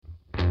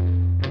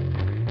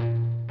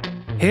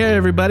Hey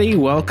everybody,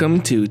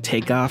 welcome to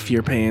Take Off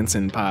Your Pants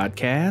and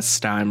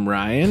Podcast. I'm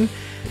Ryan,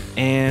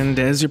 and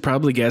as you're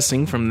probably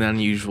guessing from the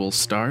unusual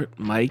start,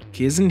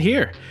 Mike isn't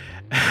here.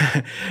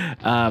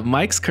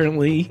 Mike's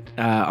currently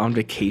on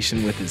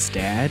vacation with his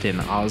dad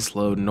in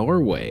Oslo,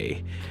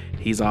 Norway.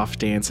 He's off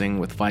dancing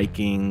with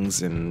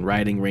Vikings and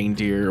riding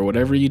reindeer or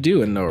whatever you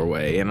do in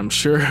Norway, and I'm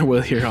sure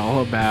we'll hear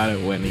all about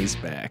it when he's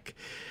back.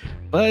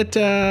 But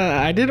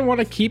I didn't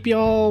want to keep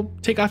y'all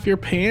take off your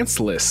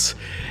pantsless,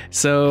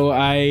 so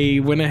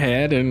I went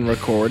ahead and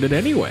recorded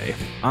anyway.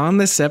 On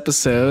this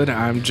episode,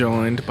 I'm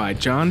joined by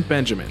Jon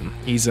Benjamin.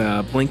 He's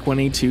a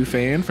Blink-182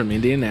 fan from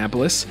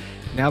Indianapolis.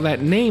 Now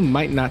that name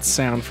might not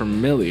sound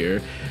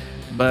familiar,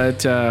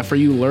 but for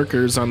you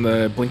lurkers on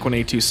the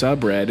Blink-182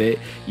 subreddit,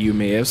 you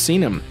may have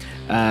seen him.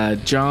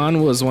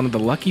 Jon was one of the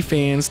lucky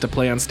fans to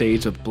play on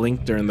stage with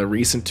Blink during the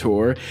recent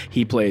tour.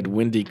 He played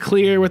Windy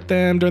Clear with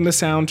them during the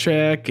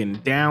soundtrack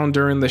and Down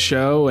during the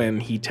show,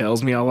 and he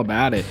tells me all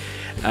about it.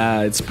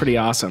 It's pretty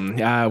awesome.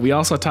 We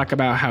also talk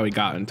about how he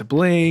got into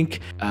Blink,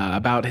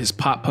 about his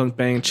pop-punk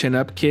band Chin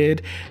Up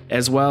Kid,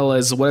 as well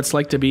as what it's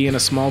like to be in a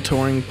small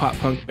touring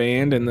pop-punk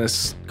band in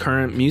this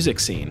current music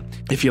scene.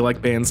 If you like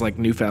bands like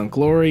New Found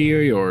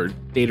Glory or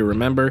Day to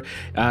Remember,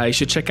 you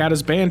should check out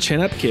his band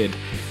Chin Up Kid.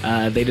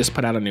 They just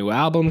put out a new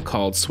album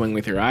called Swing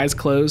With Your Eyes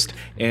Closed,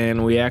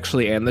 and we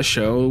actually end the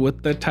show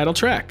with the title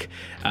track.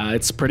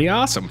 It's pretty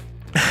awesome.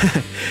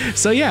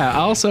 So yeah,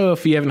 also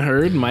if you haven't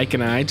heard, Mike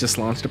and I just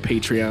launched a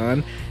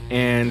Patreon,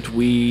 and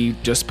we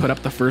just put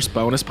up the first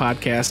bonus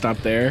podcast up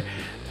there.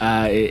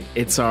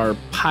 It's our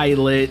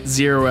pilot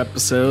 0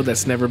 episode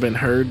that's never been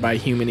heard by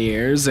human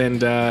ears, and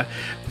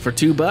for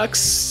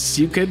 $2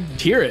 you could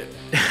hear it.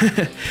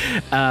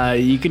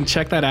 You can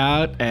check that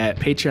out at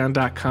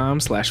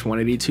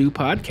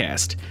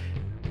patreon.com/182podcast.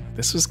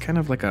 This was kind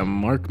of like a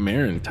Mark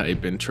Maron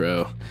type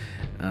intro.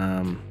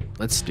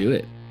 Let's do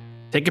it.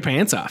 Take your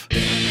pants off.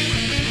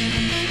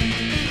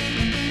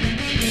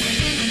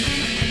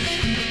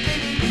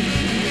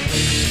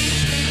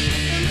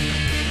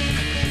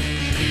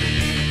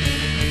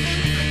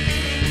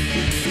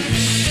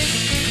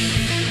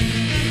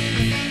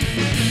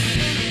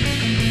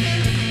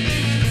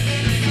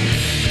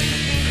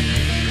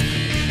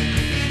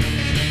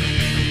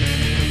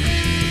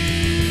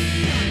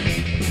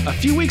 A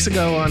few weeks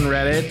ago on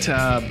Reddit,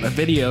 a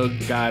video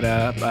got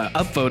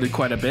upvoted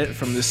quite a bit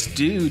from this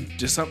dude,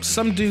 just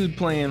some dude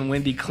playing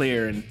Windy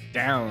Clear and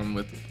Down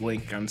with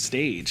Blink on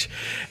stage.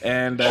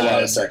 And hold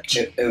on a sec.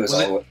 It was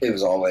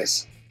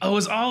always. Oh, it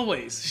was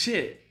always.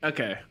 Shit.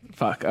 Okay.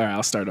 Fuck. All right,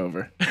 I'll start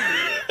over.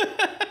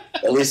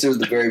 At least it was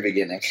the very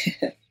beginning.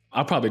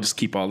 I'll probably just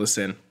keep all this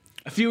in.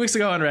 A few weeks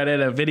ago on Reddit,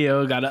 a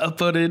video got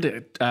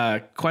upvoted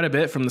quite a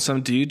bit from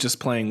some dude just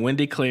playing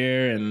Windy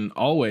Clear and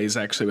Always,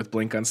 actually, with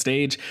Blink on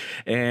stage.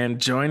 And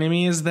joining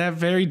me is that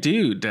very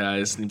dude.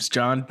 His name's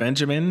Jon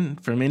Benjamin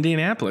from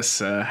Indianapolis.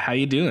 How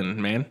you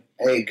doing, man?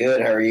 Hey,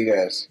 good. How are you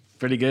guys?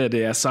 Pretty good.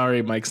 Yeah,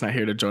 sorry Mike's not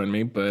here to join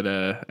me, but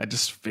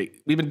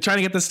we've been trying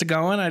to get this to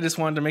go on. I just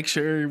wanted to make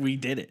sure we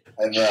did it.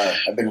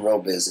 I've been real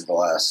busy the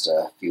last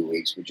few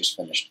weeks. We just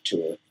finished a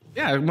tour.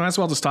 Yeah, might as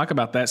well just talk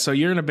about that. So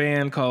you're in a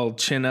band called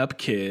Chin Up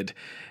Kid,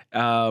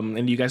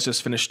 and you guys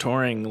just finished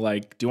touring.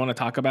 Like, do you want to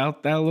talk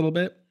about that a little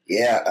bit?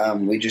 Yeah,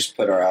 we just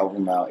put our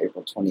album out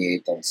April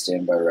 28th on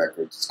Standby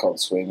Records. It's called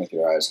Swing With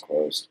Your Eyes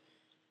Closed.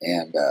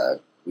 And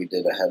we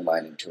did a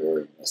headlining tour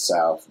in the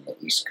South and the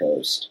East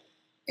Coast.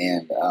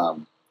 And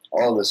all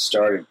of this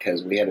started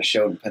because we had a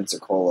show in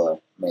Pensacola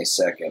May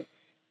 2nd,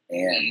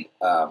 and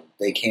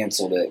they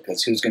canceled it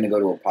because who's going to go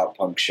to a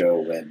pop-punk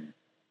show when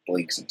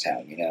Blink's in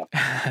town, you know?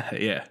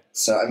 Yeah.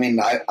 So, I mean,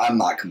 I'm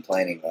not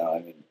complaining, though. I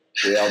mean,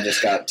 we all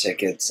just got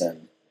tickets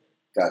and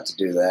got to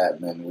do that,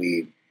 and then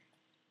we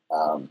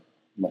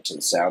went to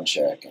the sound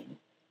check, and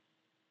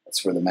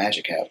that's where the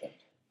magic happened.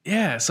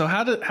 Yeah, so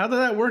how did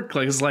that work?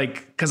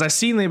 Because I've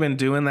seen they've been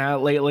doing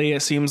that lately, it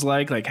seems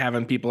like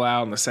having people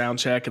out on the sound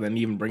check and then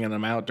even bringing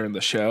them out during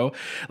the show.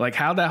 Like,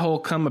 how'd that whole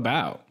come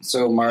about?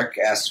 So Mark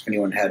asked if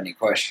anyone had any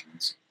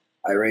questions.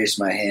 I raised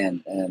my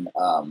hand, and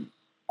no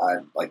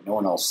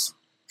one else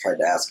tried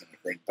to ask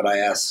anything, but I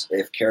asked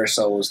if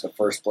Carousel was the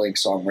first Blink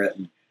song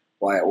written,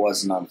 why it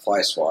wasn't on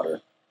Fly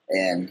Swatter,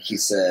 and he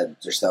said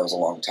just that was a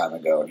long time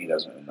ago and he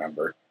doesn't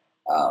remember.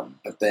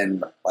 But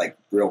then,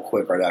 real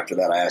quick right after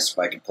that, I asked if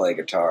I could play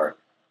guitar,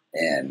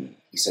 and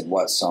he said,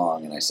 what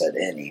song? And I said,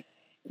 any.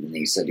 And then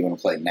he said, you want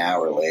to play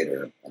now or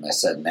later? And I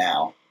said,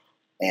 now.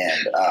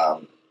 And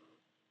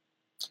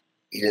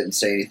he didn't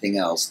say anything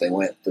else. They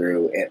went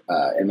through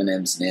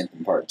Eminem's and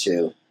Anthem Part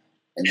 2,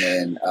 and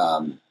then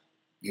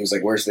he was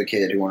like, where's the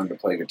kid who wanted to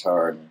play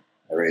guitar? And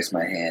I raised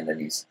my hand, and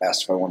he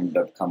asked if I wanted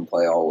to come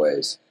play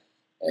Always.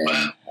 And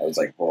I was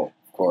like, well,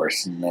 of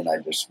course. And then I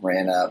just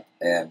ran up,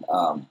 and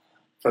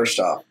first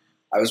off,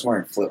 I was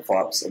wearing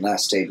flip-flops, and that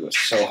stage was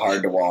so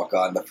hard to walk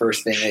on. The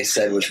first thing they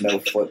said was no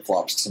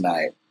flip-flops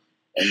tonight.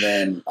 And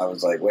then I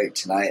was like, wait,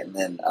 tonight? And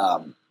then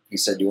he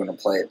said, do you want to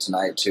play it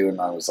tonight too? And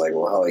I was like,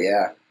 well, hell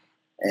yeah.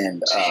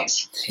 And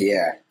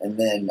yeah. And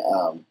then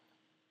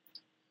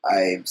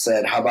I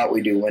said, how about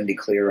we do Windy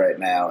Clear right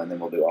now, and then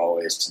we'll do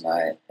Always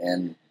tonight.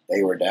 And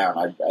they were down.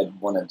 I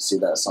wanted to see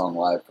that song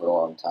live for a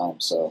long time,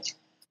 so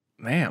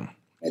Damn.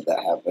 made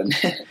that happen.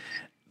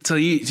 So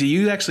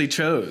you actually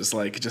chose,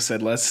 like, just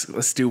said,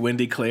 let's do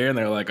Windy Clear, and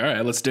they're like, all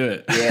right, let's do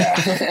it.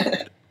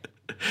 Yeah.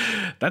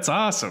 That's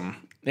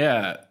awesome.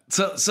 Yeah.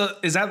 So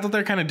is that what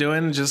they're kind of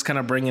doing? Just kind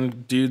of bringing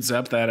dudes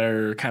up that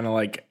are kind of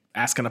like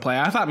asking to play?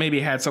 I thought maybe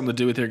it had something to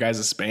do with your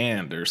guys'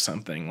 band or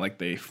something, like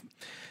they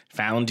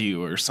found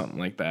you or something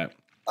like that.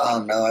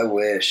 No, I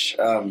wish.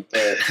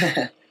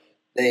 But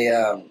they,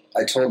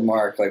 I told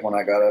Mark, like, when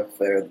I got up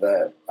there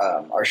that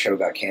our show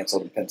got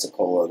canceled in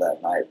Pensacola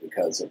that night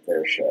because of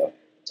their show.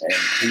 And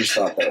he just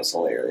thought that was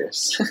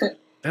hilarious.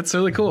 That's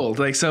really cool.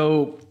 Like,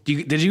 so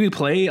did you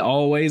play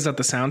Always at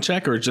the sound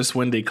check or just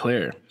Windy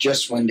Clear?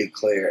 Just Windy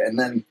Clear. And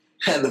then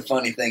the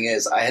funny thing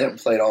is, I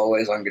hadn't played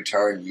Always on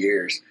guitar in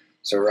years.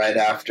 So right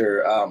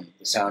after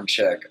the sound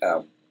check,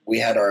 we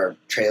had our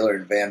trailer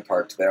and van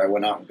parked there. I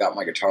went out and got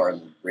my guitar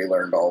and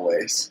relearned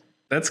Always.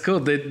 That's cool.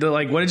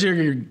 Like, what did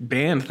your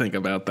band think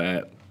about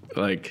that?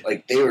 Like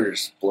they were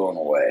just blown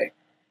away.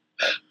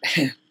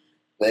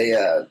 They,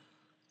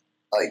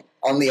 like,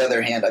 on the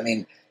other hand, I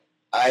mean,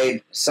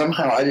 I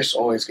just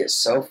always get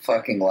so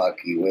fucking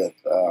lucky with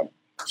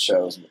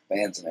shows and with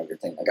bands and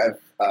everything. Like,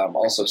 I've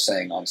also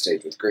sang on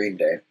stage with Green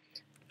Day.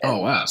 And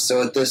wow.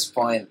 So at this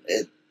point,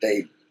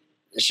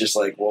 it's just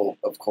like, well,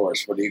 of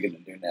course, what are you going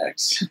to do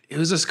next? It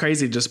was just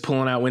crazy just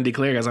pulling out Windy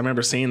Clear, guys. I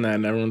remember seeing that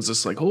and everyone's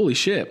just like, holy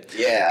shit.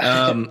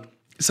 Yeah.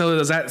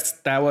 So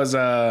that was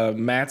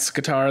Matt's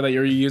guitar that you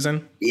were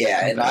using?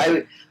 Yeah, and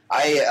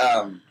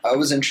I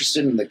was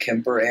interested in the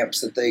Kemper amps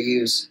that they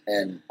use,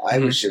 and I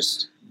was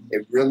just,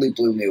 it really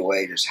blew me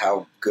away just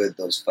how good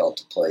those felt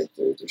to play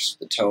through.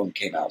 The tone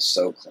came out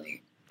so clean.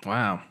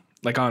 Wow.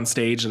 Like on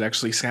stage, it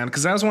actually sounded,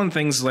 because that was one of the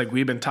things like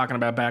we've been talking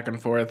about back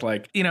and forth,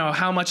 like, you know,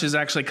 how much is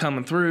actually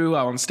coming through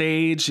on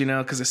stage, you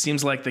know, because it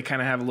seems like they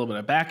kind of have a little bit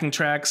of backing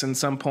tracks in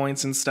some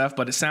points and stuff,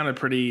 but it sounded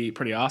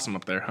pretty awesome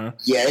up there, huh?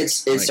 Yeah, it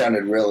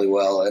sounded really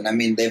well, and I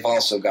mean, they've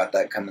also got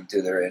that coming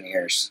through their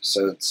in-ears,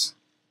 so it's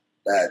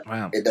that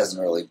It doesn't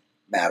really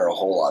matter a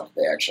whole lot if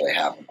they actually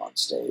have them on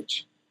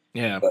stage.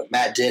 Yeah. But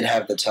Matt did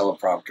have the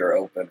teleprompter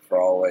open for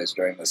Always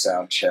during the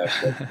sound check.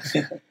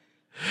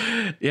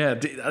 Yeah,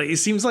 it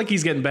seems like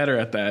he's getting better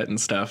at that and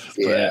stuff.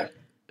 Yeah.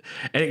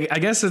 But I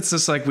guess it's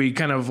just like we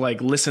kind of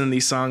like listen to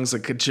these songs a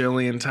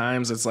cajillion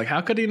times. It's like, how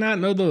could he not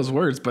know those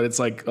words? But it's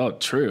like, oh,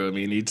 true. I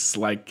mean, he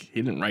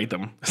didn't write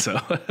them. So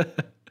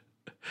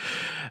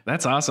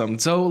that's awesome.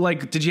 So,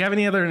 like, did you have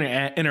any other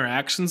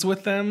interactions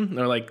with them?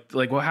 Or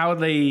well, how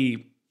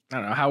they, I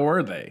don't know, how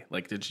were they?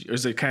 Like, or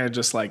is it kind of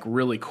just like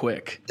really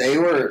quick? They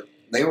were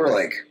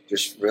like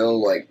just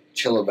real like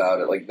chill about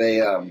it. Like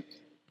they,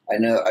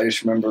 I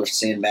just remember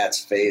seeing Matt's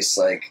face,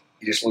 like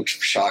he just looked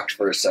shocked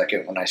for a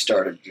second when I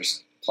started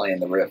just playing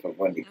the riff of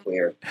Windy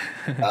Clear.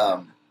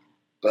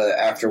 But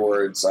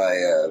afterwards,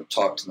 I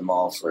talked to them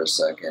all for a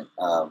second.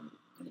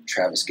 And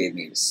Travis gave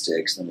me the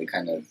sticks, and then we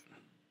kind of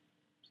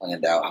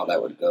planned out how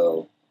that would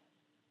go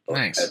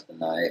at the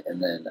night. And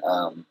then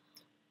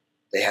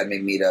they had me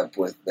meet up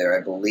with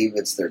I believe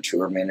it's their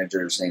tour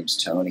manager. His name's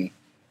Tony.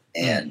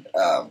 And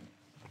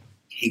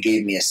he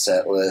gave me a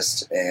set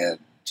list and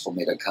told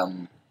me to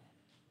come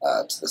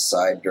to the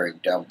side during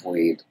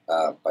Dumpweed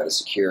by the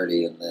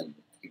security, and then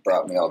he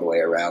brought me all the way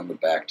around the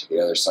back to the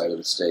other side of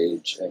the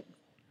stage, and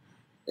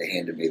they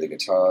handed me the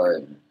guitar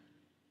and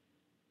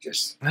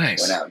just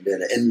went out and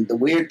did it. And the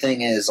weird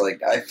thing is,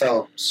 like, I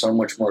felt so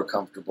much more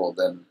comfortable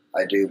than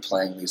I do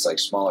playing these like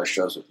smaller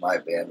shows with my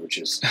band, which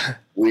is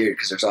weird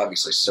because there's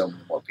obviously so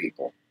many more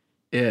people.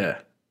 Yeah.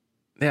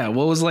 Yeah,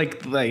 what was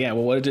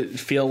what did it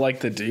feel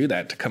like to do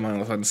that, to come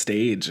on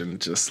stage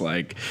and just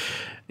like,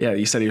 yeah,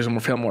 you said you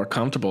felt more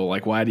comfortable.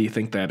 Like, why do you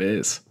think that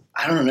is?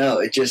 I don't know.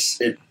 It just,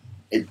 it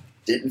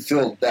didn't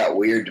feel that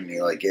weird to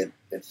me. Like it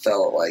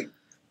felt like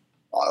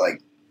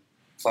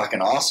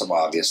fucking awesome,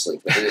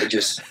 obviously, but it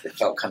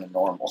felt kind of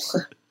normal.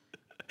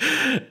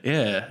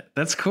 Yeah,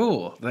 that's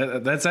cool.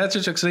 That's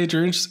actually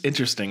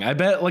interesting. I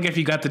bet like if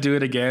you got to do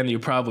it again, you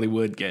probably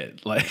would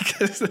get like,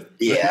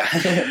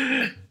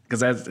 yeah. Because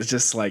that's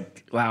just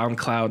like on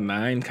cloud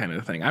nine kind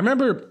of thing. I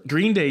remember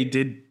Green Day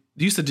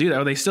used to do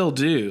that, or they still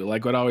do.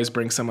 Like, would always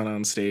bring someone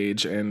on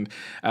stage, and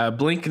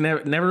Blink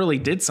never really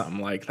did something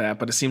like that.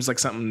 But it seems like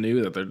something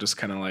new that they're just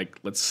kind of like,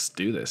 let's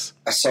do this.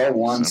 I saw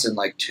once in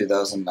like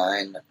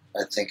 2009,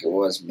 I think it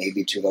was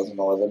maybe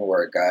 2011,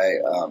 where a guy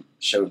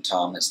showed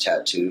Tom his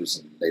tattoos,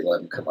 and they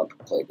let him come up and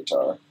play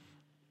guitar.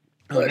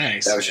 But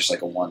nice. That was just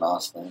like a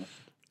one-off thing.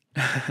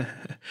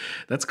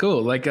 That's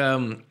cool. Like,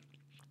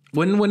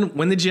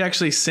 when did you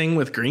actually sing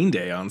with Green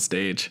Day on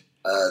stage?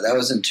 That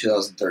was in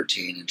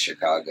 2013 in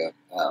Chicago.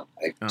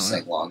 I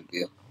sang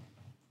Longview.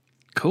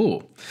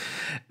 Cool.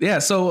 Yeah.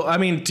 So, I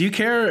mean, do you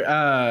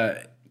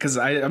care? Because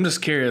I'm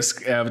just curious.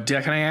 Can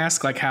I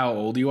ask like how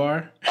old you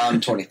are? I'm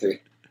 23.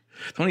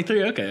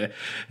 23, okay.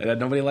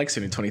 Nobody likes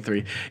any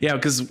 23. Yeah,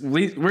 because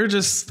we're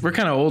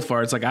kind of old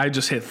farts. Like I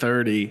just hit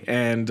 30,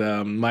 and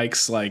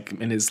Mike's like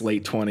in his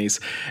late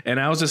 20s, and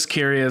I was just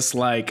curious,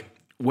 like,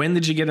 when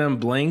did you get in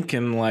Blink,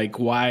 and like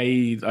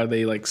why are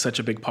they like such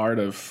a big part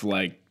of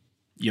like,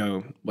 you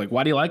know, like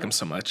why do you like them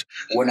so much?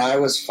 When I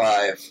was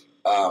 5,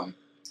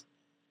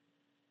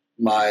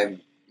 my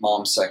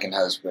mom's second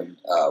husband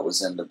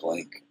was into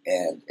Blink,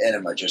 and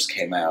Enema just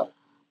came out.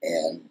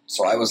 And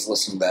so I was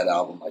listening to that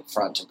album like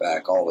front to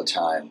back all the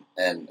time,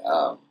 and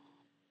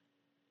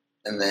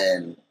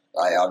then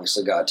I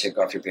obviously got Take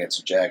Off Your Pants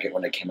and Jacket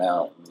when it came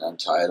out and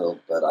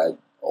Untitled. But I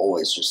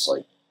always just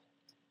like,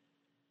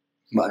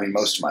 I mean,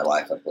 most of my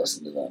life I've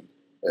listened to them.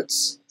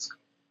 It's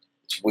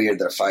weird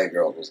that a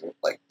 5-year-old was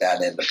like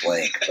that into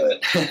Blink,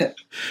 but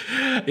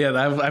yeah,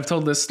 I've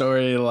told this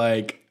story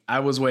like. I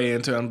was way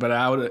into them, but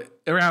I would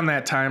around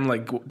that time,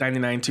 like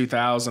 99,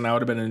 2000, I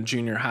would have been in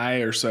junior high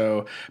or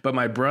so. But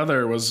my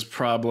brother was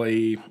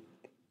probably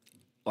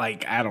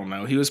like, I don't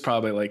know, he was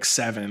probably like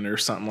 7 or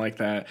something like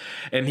that.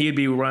 And he'd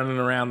be running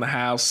around the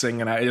house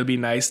singing, "It'd be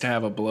nice to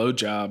have a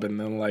blowjob." And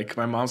then like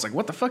my mom's like,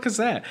 "What the fuck is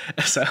that?"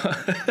 So,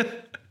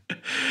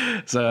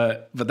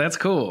 but that's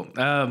cool.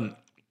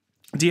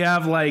 Do you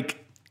have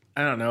like,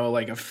 I don't know,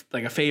 like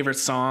a favorite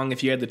song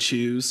if you had to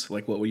choose?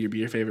 Like, what would be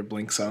your favorite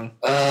Blink song?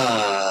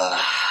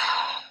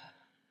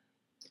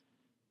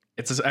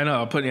 I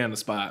know, I'm putting you on the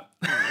spot.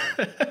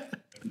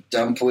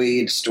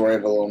 Dumpweed, Story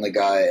of a Lonely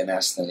Guy, and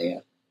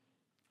Asthenia.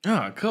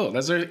 Oh, cool.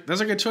 Those are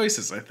good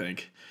choices, I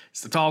think.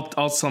 It's all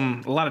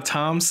a lot of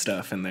Tom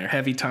stuff in there,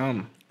 heavy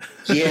Tom.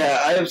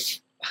 Yeah,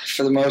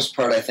 for the most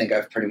part, I think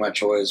I've pretty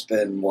much always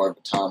been more of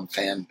a Tom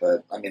fan,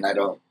 but I mean, I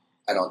don't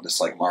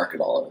dislike Mark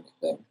at all or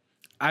anything.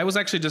 I was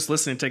actually just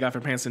listening to Take Off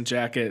Your Pants and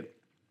Jacket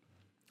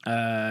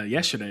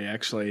yesterday,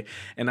 actually,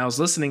 and I was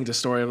listening to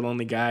Story of a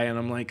Lonely Guy, and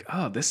I'm like,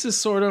 oh, this is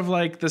sort of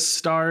like the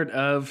start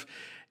of,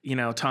 you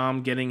know,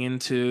 Tom getting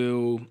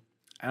into,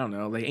 I don't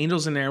know, like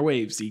Angels and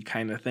Airwaves-y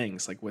kind of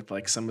things, like with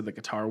like some of the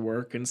guitar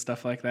work and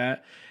stuff like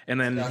that. And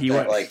then he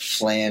went like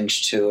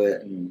flange to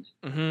it, and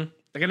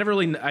like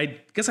I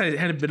guess I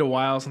had been a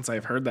while since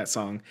I've heard that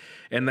song.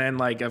 And then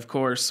like, of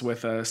course,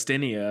 with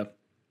Stinia,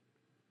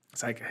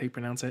 it's like, how you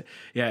pronounce it?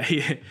 Yeah,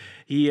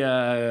 he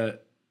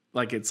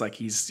like it's like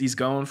he's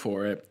going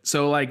for it.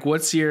 So like,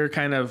 what's your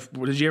kind of?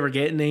 Did you ever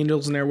get in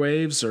Angels and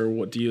Airwaves, or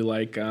what do you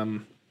like?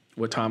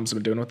 What Tom's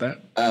been doing with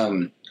that?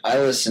 I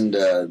listened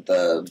to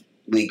the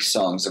leaked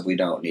songs of We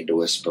Don't Need to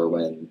Whisper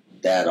when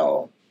that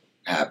all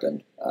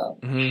happened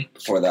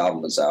before the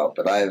album was out.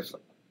 But I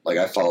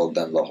followed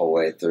them the whole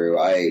way through.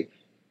 I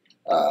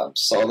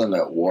saw them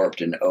at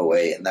Warped in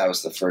 2008, and that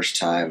was the first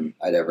time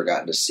I'd ever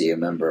gotten to see a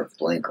member of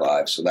Blink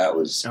live, so that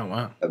was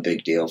a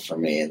big deal for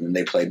me. And then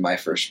they played my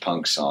first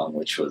punk song,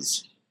 which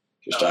was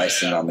just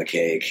icing on the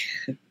cake.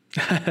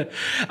 I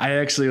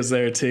actually was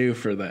there too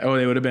for that. Oh,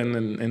 they would have been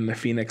in the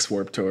Phoenix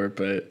Warped Tour,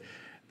 but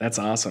that's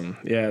awesome.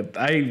 Yeah,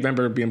 I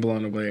remember being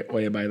blown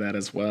away by that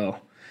as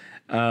well.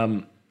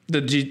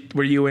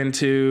 Were you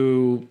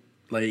into,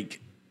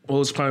 like, what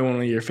was probably one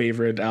of your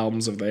favorite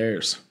albums of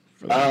theirs?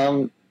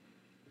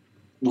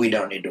 We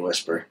Don't Need to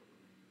Whisper.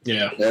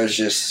 Yeah. That was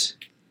just,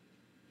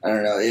 I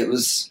don't know, it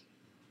was,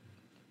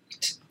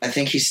 I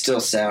think he still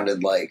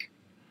sounded like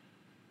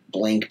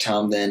Blink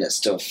Tom then. It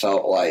still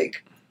felt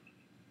like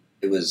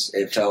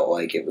it felt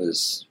like it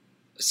was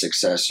a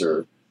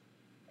successor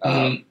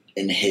in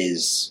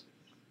his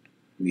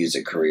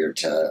music career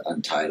to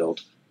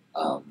Untitled.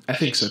 I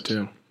think so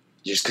too.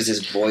 Just because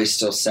his voice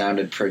still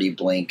sounded pretty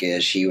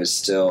Blink-ish. He was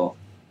still,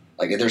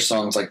 like, there's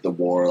songs like The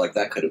War, like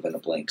that could have been a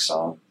Blink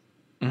song.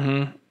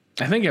 Mm-hmm.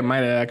 I think it might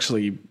have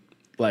actually,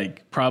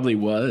 like, probably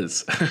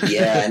was.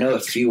 Yeah, I know a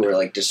few where,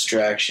 like,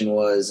 Distraction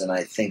was, and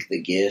I think The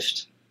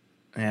Gift.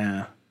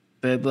 Yeah.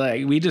 But,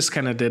 like, we just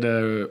kind of did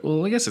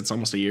I guess it's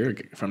almost a year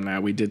from now.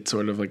 We did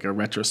sort of like a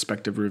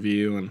retrospective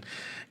review and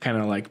kind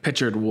of like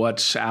pictured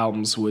what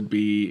albums would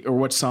be, or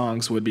what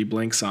songs would be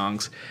Blink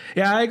songs.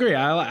 Yeah, I agree.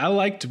 I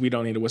liked We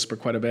Don't Need to Whisper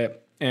quite a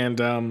bit. And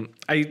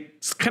I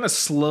kind of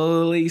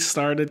slowly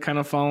started kind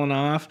of falling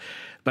off.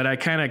 But I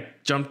kind of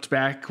jumped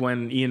back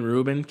when Ian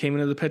Rubin came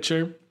into the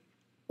picture.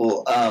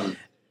 Well,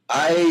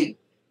 I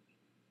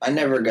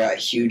never got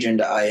huge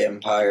into I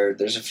Empire.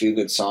 There's a few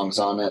good songs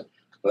on it,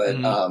 but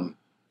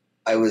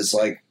I was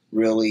like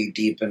really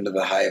deep into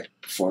the hype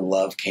before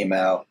Love came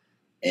out,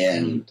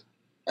 and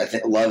I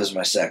think Love is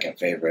my second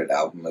favorite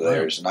album of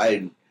theirs,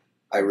 and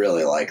I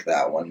really like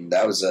that one.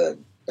 That was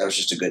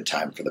just a good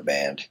time for the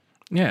band.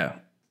 Yeah.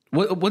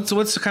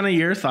 What's kind of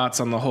your thoughts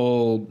on the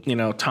whole, you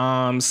know,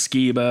 Tom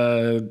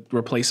Skiba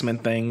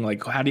replacement thing?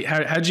 Like,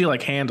 how'd you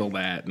like handle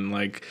that, and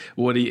like,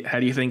 how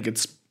do you think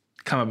it's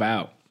come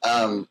about?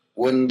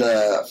 When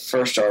the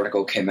first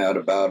article came out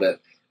about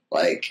it,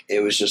 like,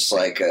 it was just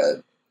like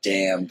a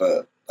damn,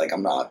 but like,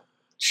 I'm not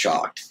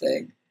shocked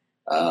thing.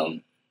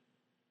 Tom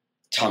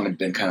had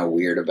been kind of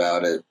weird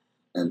about it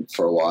and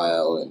for a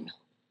while, and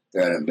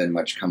there hadn't been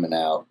much coming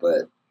out.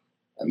 But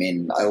I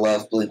mean, I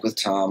love Blink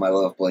with Tom. I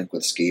love Blink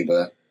with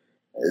Skiba.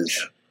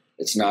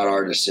 It's not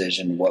our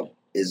decision what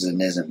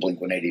isn't Blink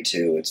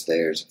 182. It's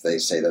theirs. If they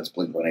say that's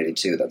Blink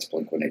 182, that's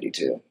Blink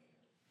 182.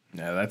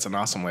 Yeah, that's an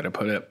awesome way to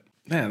put it.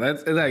 Yeah,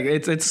 that's like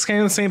it's kind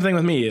of the same thing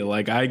with me.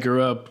 Like I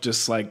grew up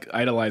just like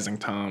idolizing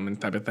Tom and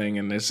type of thing,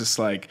 and it's just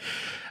like,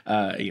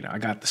 I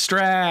got the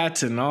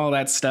Strat and all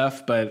that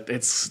stuff, but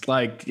it's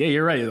like, yeah,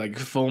 you're right. Like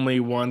fool me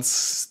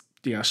once,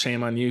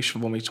 shame on you.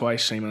 Fool me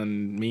twice, shame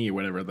on me, or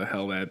whatever the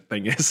hell that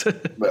thing is.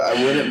 But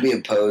I wouldn't be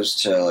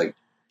opposed to like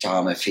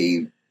Tom if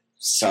he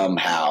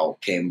somehow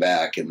came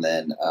back, and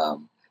then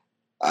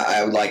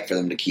I would like for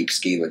them to keep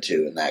Skiba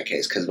too in that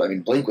case, because I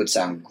mean Blink would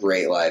sound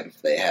great live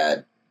if they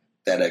had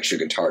that extra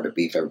guitar to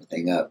beef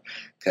everything up.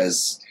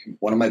 Because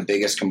one of my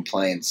biggest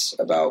complaints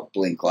about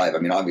Blink live, I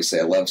mean obviously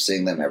I love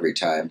seeing them every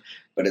time,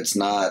 but it's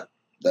not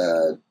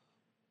the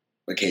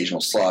occasional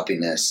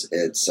sloppiness,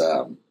 it's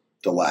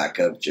the lack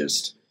of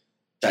just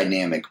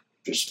dynamic,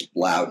 just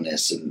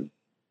loudness and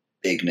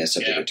bigness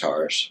of the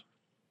guitars.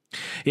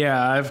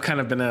 Yeah, I've kind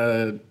of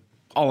been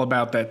all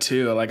about that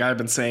too. Like I've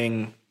been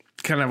saying,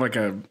 kind of like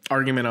a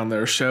argument on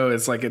their show.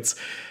 It's like it's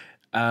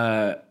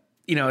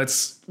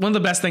one of the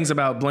best things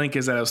about Blink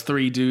is that it was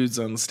three dudes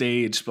on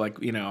stage,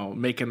 like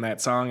making that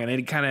song, and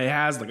it kind of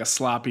has like a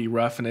sloppy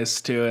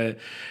roughness to it.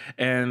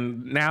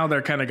 And now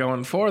they're kind of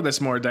going for this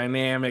more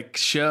dynamic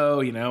show,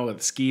 with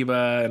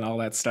Skiba and all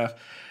that stuff.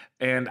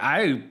 And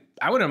I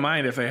wouldn't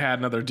mind if they had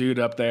another dude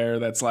up there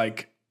that's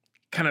like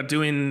kind of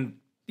doing,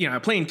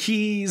 playing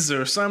keys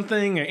or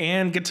something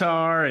and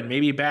guitar and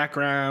maybe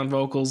background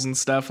vocals and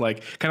stuff,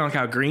 like kind of like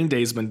how Green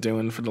Day's been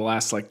doing for the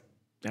last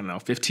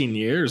 15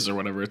 years or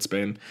whatever it's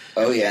been.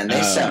 Oh yeah, and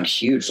they sound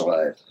huge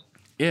live.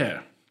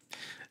 Yeah.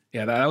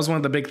 Yeah, that was one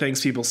of the big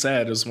things people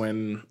said is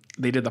when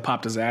they did the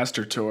Pop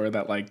Disaster tour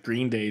that like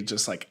Green Day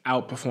just like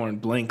outperformed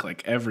Blink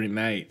like every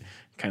night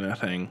kind of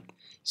thing.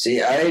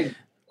 See, I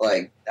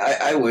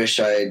wish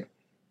I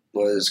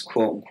was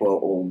quote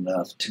unquote old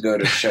enough to go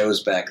to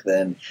shows back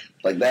then.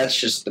 Like that's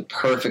just the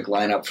perfect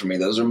lineup for me.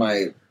 Those are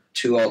my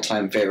two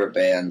all-time favorite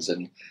bands,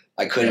 and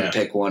I couldn't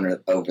pick one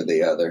over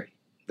the other.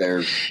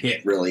 They're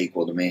really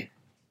equal to me.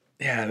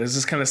 Yeah, this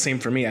is kind of the same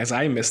for me, as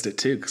I missed it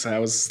too because I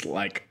was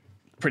like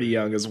pretty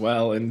young as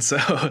well, and so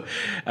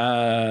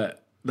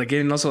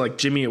and also like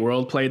Jimmy Eat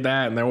World played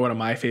that, and they're one of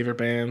my favorite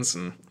bands,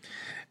 and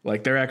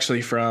like they're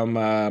actually from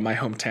my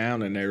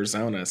hometown in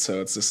Arizona,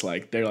 so it's just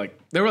like they were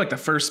like the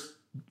first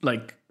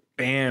like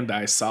band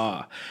I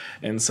saw,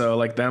 and so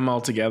like them all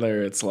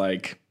together, it's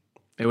like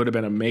it would have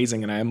been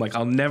amazing, and I'm like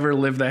I'll never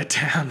live that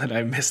down that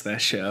I missed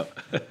that show.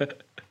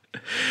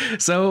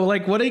 So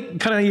like what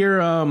kind of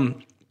your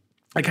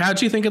like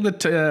how'd you think of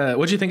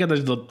what'd you think of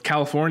the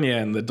California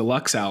and the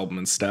deluxe album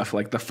and stuff,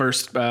 like the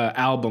first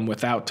album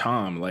without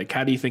Tom? Like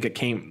how do you think it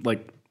came,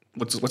 like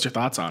what's your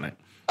thoughts on it?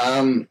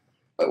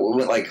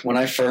 Like when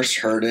I first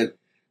heard it,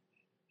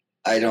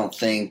 I don't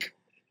think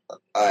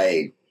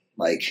it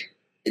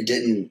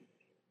didn't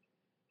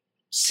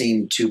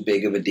seem too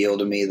big of a deal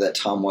to me that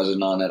Tom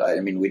wasn't on it. I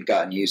mean, we'd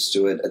gotten used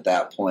to it at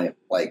that point.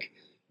 Like,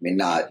 I mean,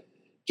 not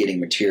getting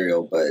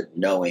material, but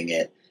knowing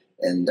it.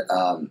 And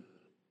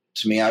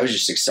to me, I was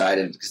just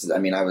excited because I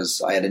mean, I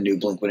had a new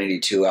Blink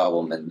 182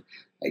 album, and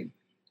like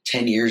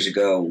 10 years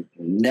ago,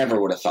 never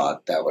would have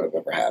thought that would have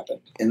ever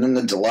happened. And then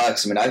the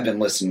deluxe, I mean, I've been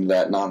listening to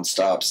that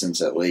nonstop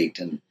since it leaked,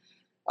 and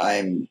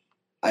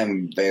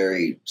I'm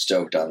very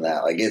stoked on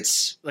that.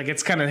 It's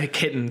kind of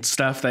hitting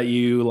stuff that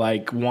you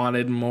like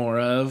wanted more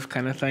of,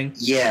 kind of thing.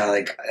 Yeah,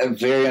 like a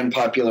very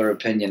unpopular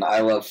opinion. I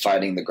love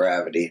Fighting the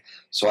Gravity,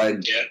 so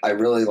I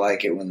really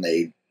like it when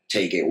they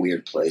take it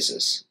weird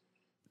places.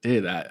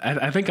 Dude,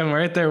 I think I'm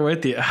right there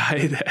with you.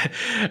 I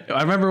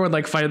remember when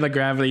like Fighting the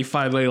Gravity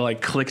finally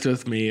like clicked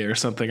with me or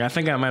something. I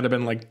think I might have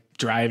been like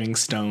driving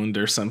stoned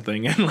or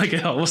something, and like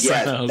all of a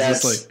sudden I was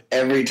just like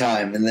every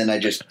time, and then I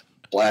just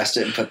blast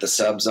it and put the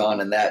subs on,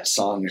 and that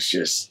song is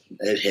just,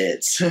 it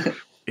hits.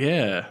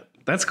 Yeah,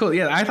 that's cool.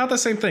 Yeah, I thought the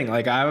same thing.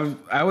 Like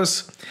I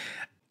was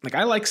like,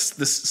 I like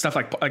this stuff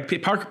like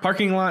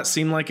Parking Lot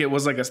seemed like it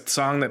was like a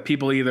song that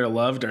people either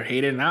loved or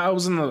hated, and I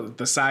was on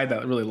the side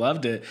that really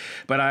loved it,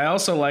 but I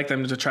also liked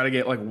them to try to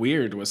get like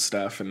weird with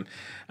stuff, and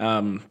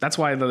that's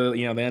why the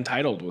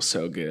Untitled was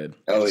so good.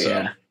 Oh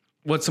yeah. So,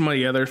 what's some of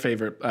the other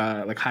favorite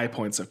like high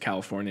points of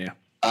California?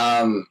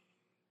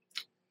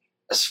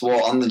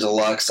 Well, on the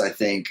deluxe, I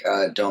think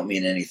Don't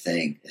Mean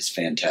Anything is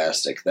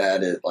fantastic.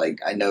 That is like,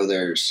 I know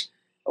there's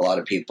a lot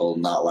of people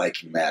not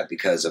liking that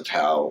because of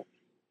how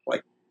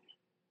like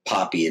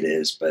poppy it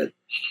is, but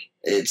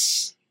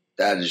that's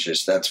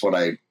what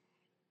I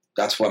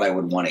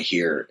would want to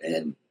hear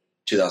in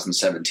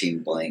 2017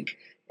 Blink.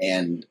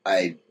 And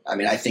I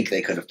mean, I think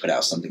they could have put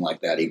out something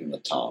like that even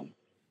with Tom.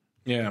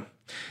 Yeah.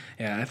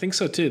 Yeah, I think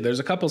so too. There's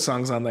a couple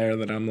songs on there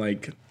that I'm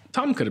like,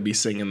 Tom could be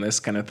singing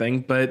this kind of thing,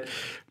 but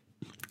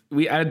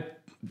we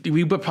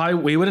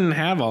wouldn't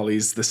have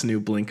this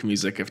new Blink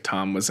music if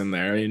Tom was in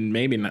there, and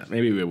maybe not.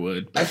 Maybe we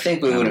would. I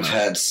think we would have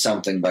had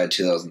something by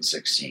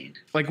 2016.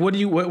 Like, what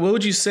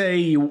would you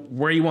say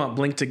where you want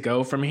Blink to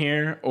go from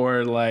here,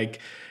 or like,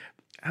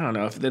 I don't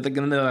know, if they're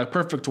in the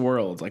perfect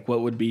world, like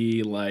what would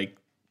be like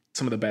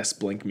some of the best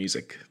Blink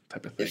music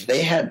type of thing. If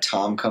they had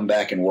Tom come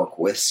back and work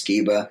with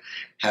Skiba,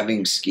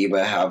 having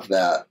Skiba have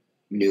that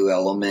new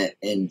element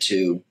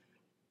into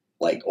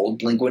like old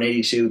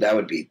Blink-182, that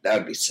would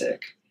be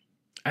sick.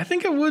 I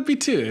think it would be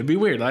too. It'd be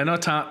weird. I know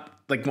Tom,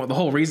 like the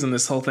whole reason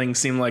this whole thing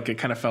seemed like it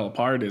kind of fell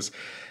apart is,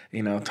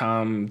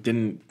 Tom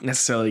didn't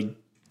necessarily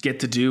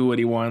get to do what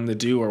he wanted to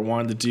do or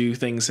wanted to do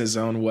things his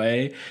own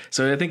way.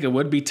 So I think it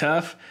would be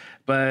tough,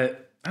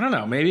 but I don't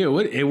know. Maybe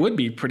it would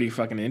be pretty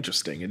fucking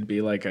interesting. It'd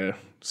be like a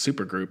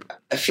super group.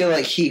 I feel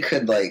like he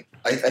could I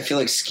feel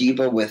like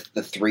Skiba with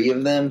the three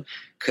of them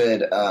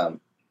could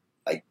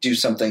do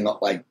something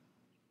like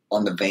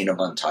on the vein of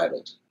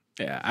Untitled.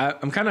 Yeah,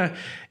 I'm kind of,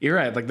 you're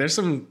right. Like there's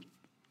some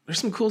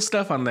cool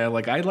stuff on there.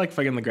 Like I like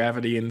fucking the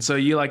Gravity, and so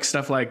you like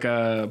stuff like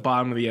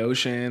Bottom of the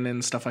Ocean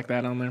and stuff like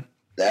that on there.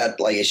 That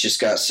it's just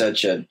got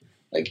such a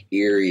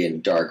eerie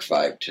and dark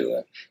vibe to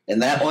it,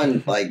 and that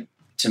one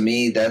to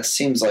me that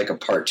seems like a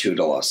part 2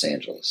 to Los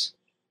Angeles.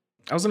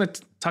 I was going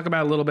to talk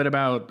about a little bit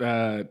about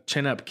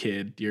Chin Up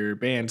Kid, your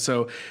band.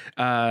 So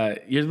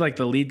you're like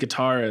the lead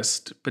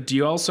guitarist, but do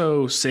you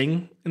also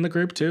sing in the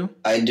group too?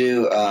 I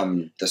do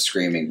the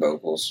screaming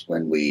vocals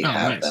when we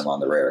have them on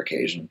the rare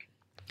occasion.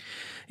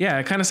 Yeah,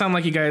 it kind of sounds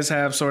like you guys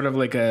have sort of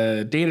like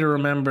a Day to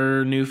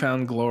Remember,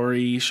 Newfound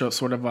Glory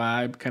sort of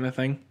vibe kind of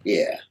thing.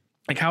 Yeah.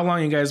 Like how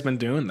long you guys been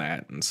doing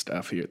that and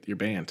stuff, your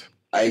band?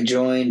 I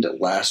joined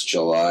last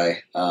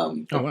July.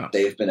 Wow.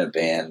 They've been a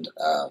band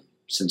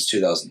since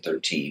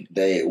 2013.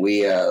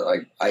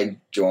 I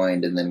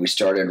joined, and then we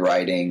started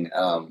writing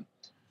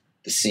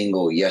the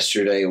single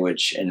Yesterday,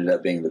 which ended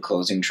up being the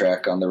closing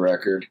track on the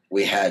record.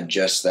 We had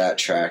just that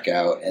track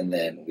out, and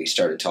then we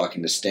started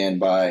talking to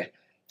Standby.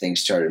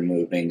 Things started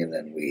moving, and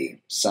then we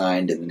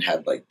signed, and then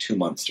had 2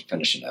 months to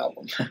finish an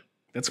album.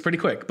 That's pretty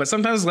quick, but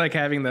sometimes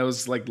having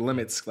those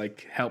limits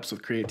helps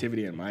with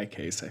creativity. In my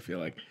case, I feel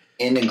like,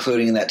 and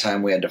including that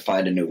time, we had to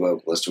find a new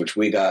vocalist, which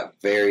we got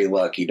very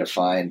lucky to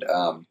find.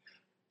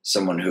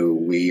 Someone who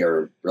we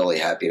are really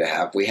happy to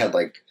have. We had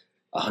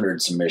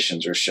 100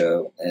 submissions or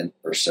so, and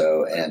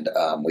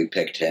we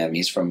picked him.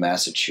 He's from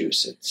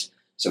Massachusetts,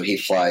 so he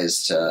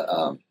flies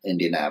to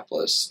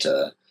Indianapolis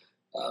to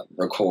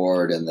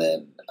record, and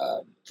then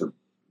for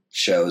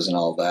shows and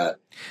all that.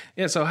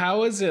 Yeah. So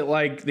how is it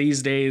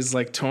these days,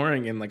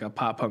 touring in a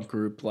pop punk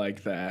group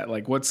like that?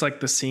 What's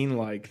the scene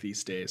like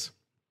these days?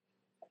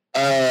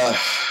 A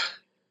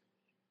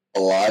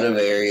lot of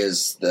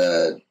areas,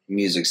 the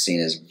music scene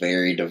is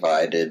very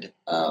divided.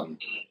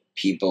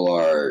 People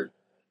are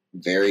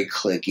very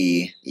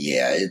cliquey.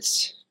 Yeah,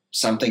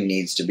 something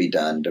needs to be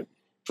done to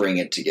bring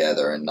it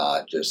together and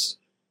not just,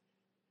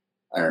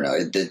 I don't know.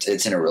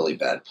 It's in a really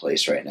bad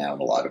place right now in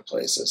a lot of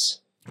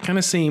places. Kind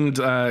of seemed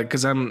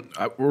because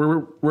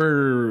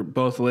we're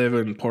both live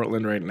in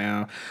Portland right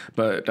now,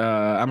 but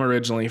I'm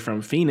originally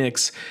from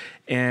Phoenix,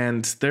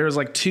 and there's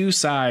two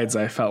sides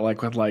I felt with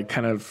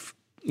kind of,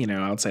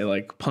 I would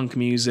say punk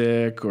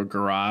music or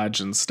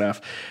garage and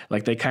stuff.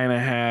 They kind of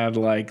had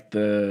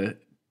the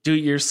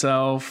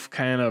do-it-yourself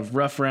kind of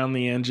rough around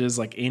the edges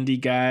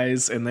indie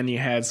guys, and then you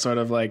had sort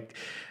of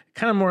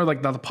kind of more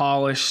the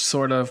polished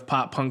sort of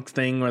pop punk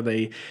thing where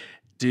they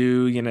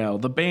do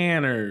the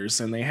banners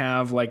and they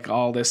have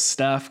all this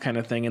stuff kind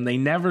of thing, and they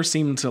never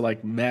seem to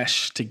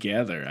mesh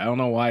together. I don't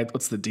know why.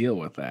 What's the deal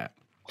with that?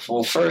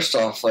 Well, first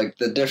off,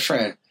 the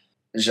different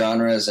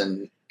genres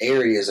and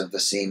areas of the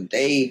scene,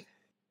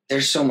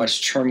 there's so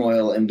much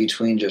turmoil in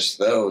between just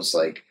those.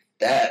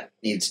 That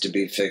needs to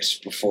be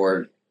fixed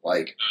before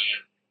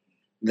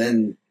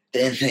then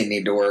they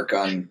need to work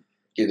on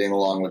getting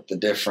along with the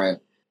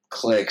different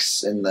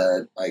cliques and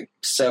the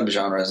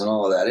subgenres and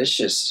all of that. It's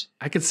just,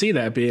 I could see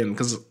that being,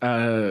 because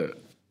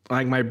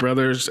my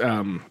brothers,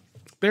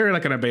 they're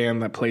in a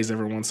band that plays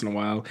every once in a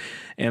while,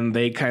 and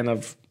they kind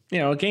of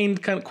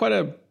gained quite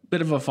a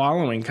bit of a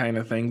following kind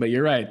of thing. But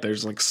you're right,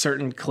 there's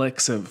certain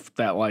cliques of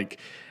that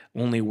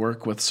only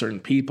work with certain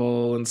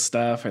people and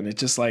stuff, and it's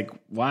just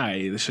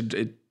why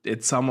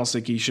it's almost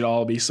you should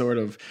all be sort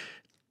of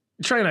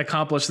trying to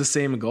accomplish the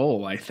same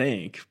goal, I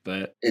think.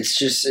 But it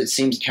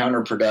seems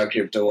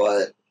counterproductive to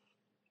what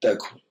the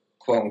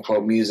quote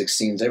unquote music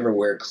scenes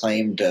everywhere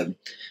claim to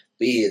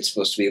be. It's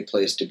supposed to be a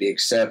place to be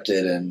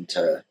accepted and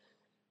to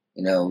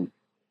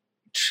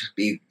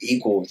be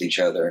equal with each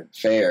other and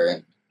fair,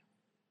 and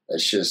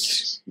that's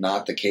just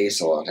not the case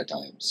a lot of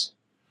times.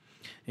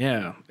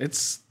 Yeah,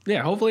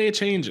 hopefully it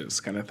changes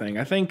kind of thing.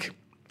 I think,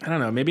 I don't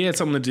know, maybe it had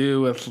something to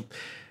do with,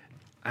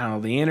 I don't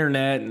know, the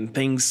internet and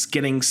things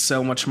getting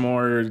so much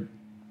more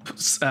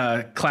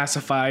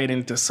classified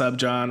into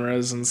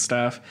subgenres and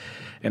stuff.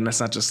 And that's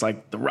not just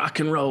the rock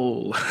and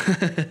roll.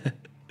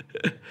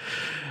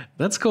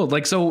 That's cool.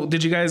 So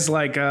did you guys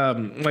while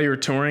you were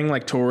touring,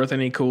 tour with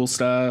any cool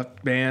stuff,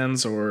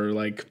 bands, or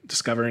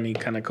discover any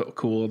kind of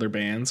cool other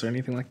bands or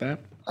anything like that?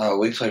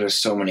 We played with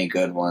so many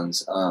good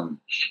ones.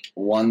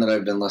 One that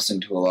I've been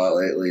listening to a lot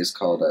lately is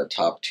called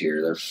Top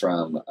Tier. They're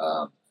from,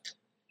 I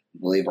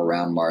believe,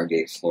 around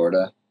Margate,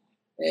 Florida.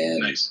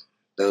 And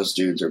those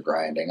dudes are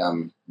grinding.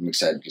 I'm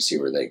excited to see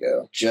where they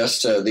go.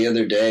 Just the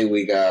other day,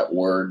 we got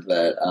word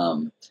that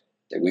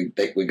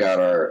we got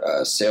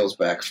our sales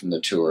back from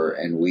the tour,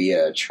 and we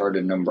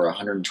charted number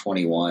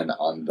 121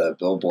 on the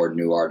Billboard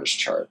New Artist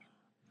chart.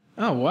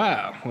 Oh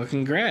wow! Well,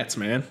 congrats,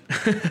 man.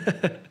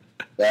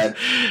 that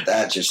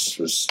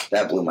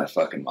blew my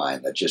fucking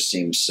mind. That just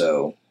seems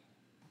so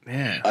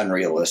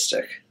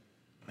unrealistic.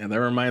 And that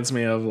reminds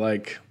me of,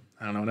 like,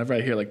 I don't know, whenever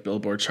I hear like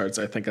Billboard charts,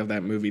 I think of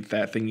that movie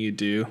That Thing You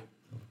Do.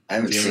 I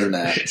haven't seen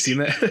that. Seen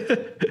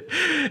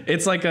that?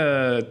 It's like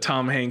a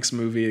Tom Hanks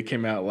movie. It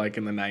came out like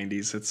in the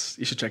 90s.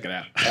 You should check it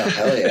out. Oh,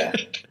 hell yeah.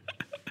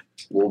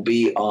 We'll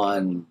be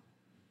on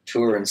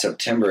tour in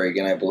September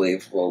again, I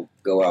believe. We'll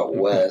go out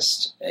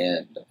west,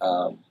 and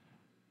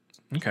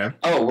okay.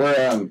 Oh,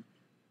 we're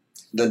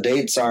the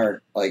dates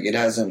aren't, like, it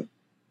hasn't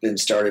been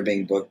started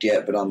being booked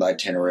yet, but on the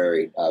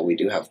itinerary, we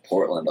do have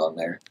Portland on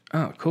there.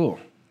 Oh, cool.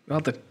 We'll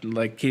have to,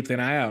 like, keep an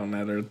eye out on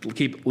that, or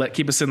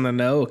keep us in the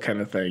know kind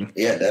of thing.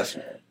 Yeah,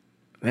 definitely.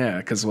 Yeah,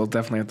 because we'll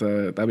definitely have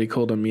to. That'd be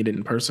cool to meet it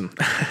in person.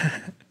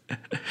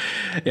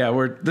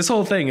 Yeah, this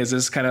whole thing is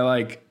just kind of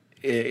like,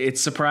 it's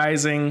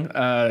surprising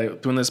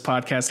doing this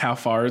podcast how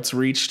far it's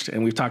reached,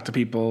 and we've talked to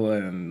people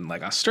in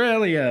like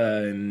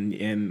Australia and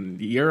in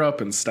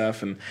Europe and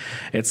stuff, and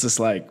it's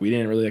just like we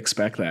didn't really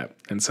expect that,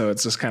 and so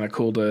it's just kind of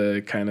cool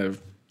to kind of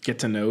get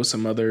to know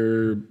some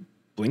other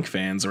Blink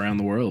fans around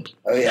the world.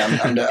 Oh yeah,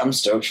 I'm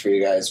stoked for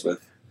you guys with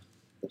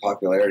the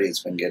popularity it's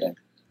been getting.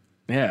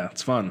 Yeah,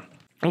 it's fun.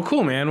 Well,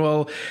 cool, man.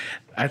 Well,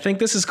 I think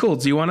this is cool.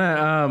 Do you want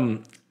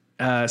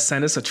to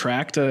send us a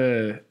track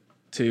to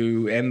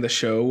end the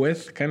show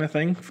with, kind of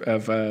thing,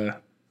 of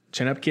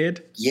Chin Up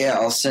Kid? Yeah,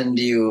 I'll send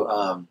you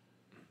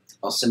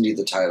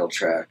the title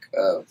track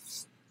of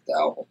the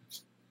album.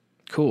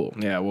 Cool.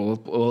 Yeah,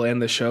 we'll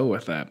end the show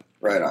with that.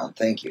 Right on.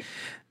 Thank you.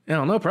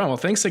 No problem. Well,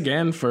 thanks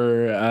again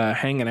for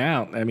hanging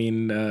out. I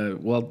mean,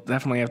 we'll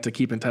definitely have to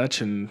keep in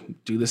touch and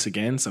do this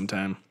again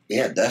sometime.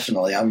 Yeah,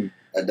 definitely. I'd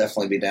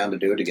definitely be down to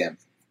do it again.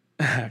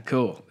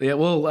 Cool. Yeah,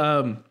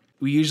 well,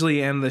 we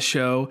usually end the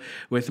show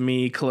with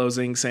me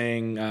closing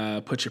saying,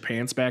 put your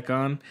pants back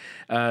on.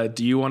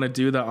 Do you want to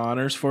do the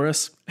honors for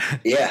us?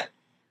 Yeah.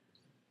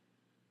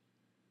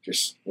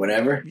 Just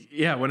whenever?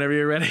 Yeah, whenever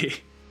you're ready.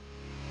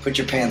 Put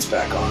your pants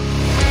back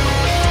on.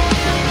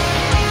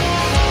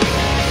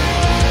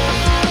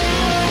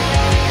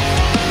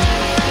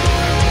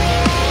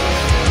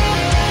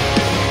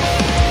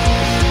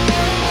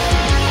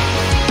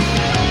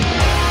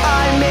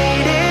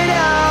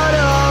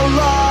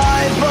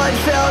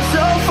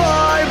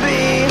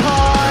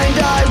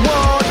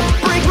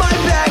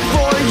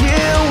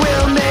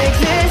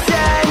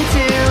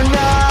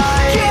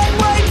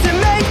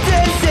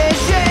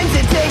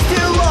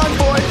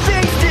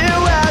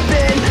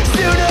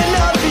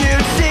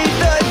 See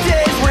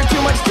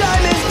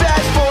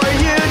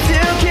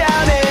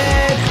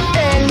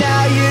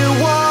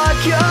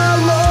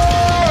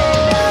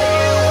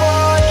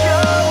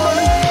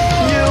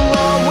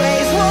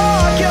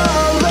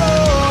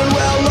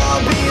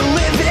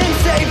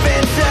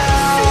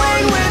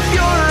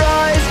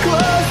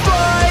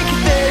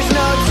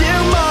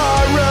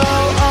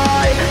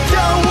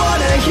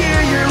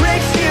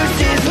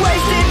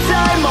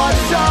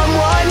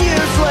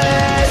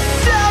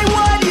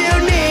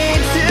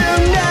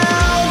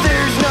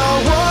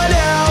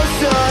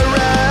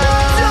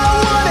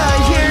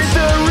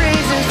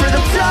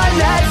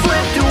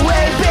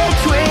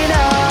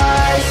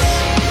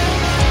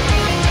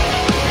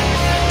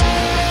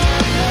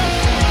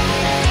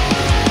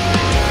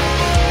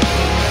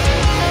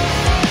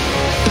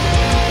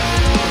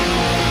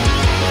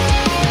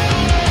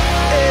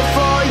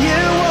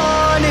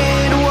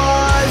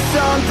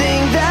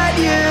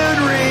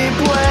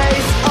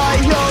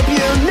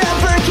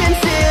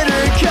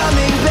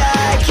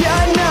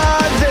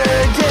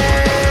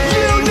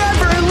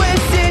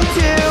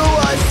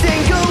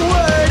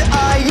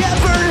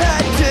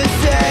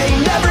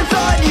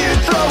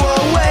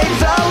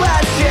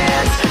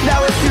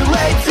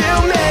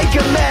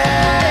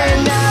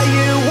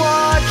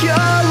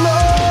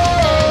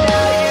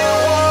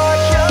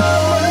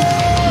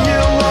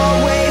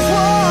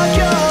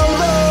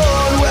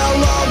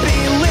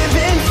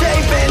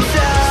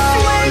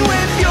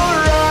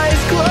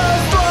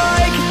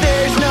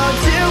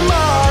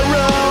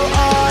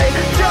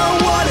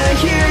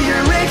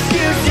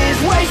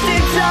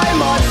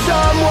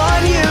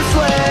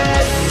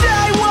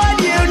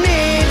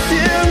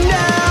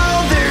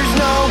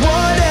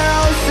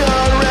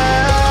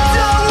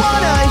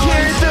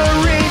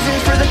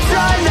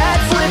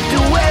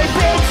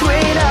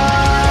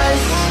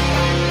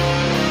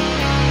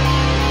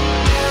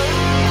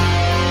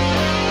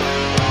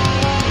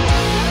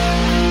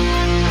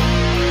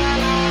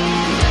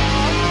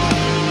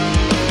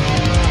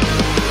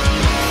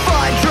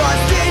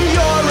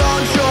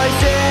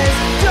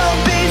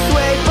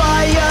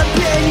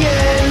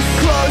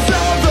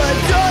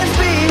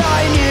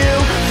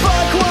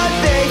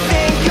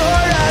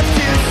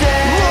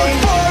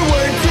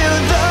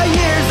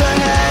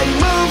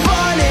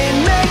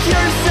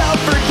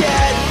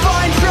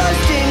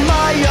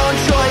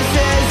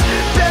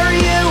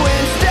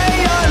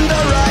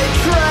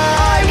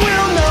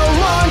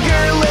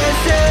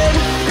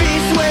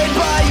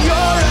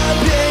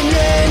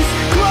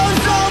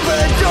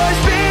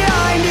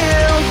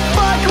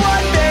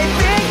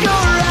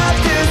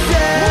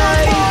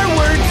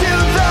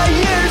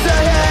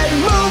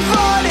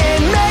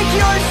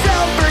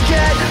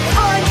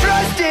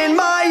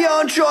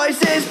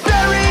voices.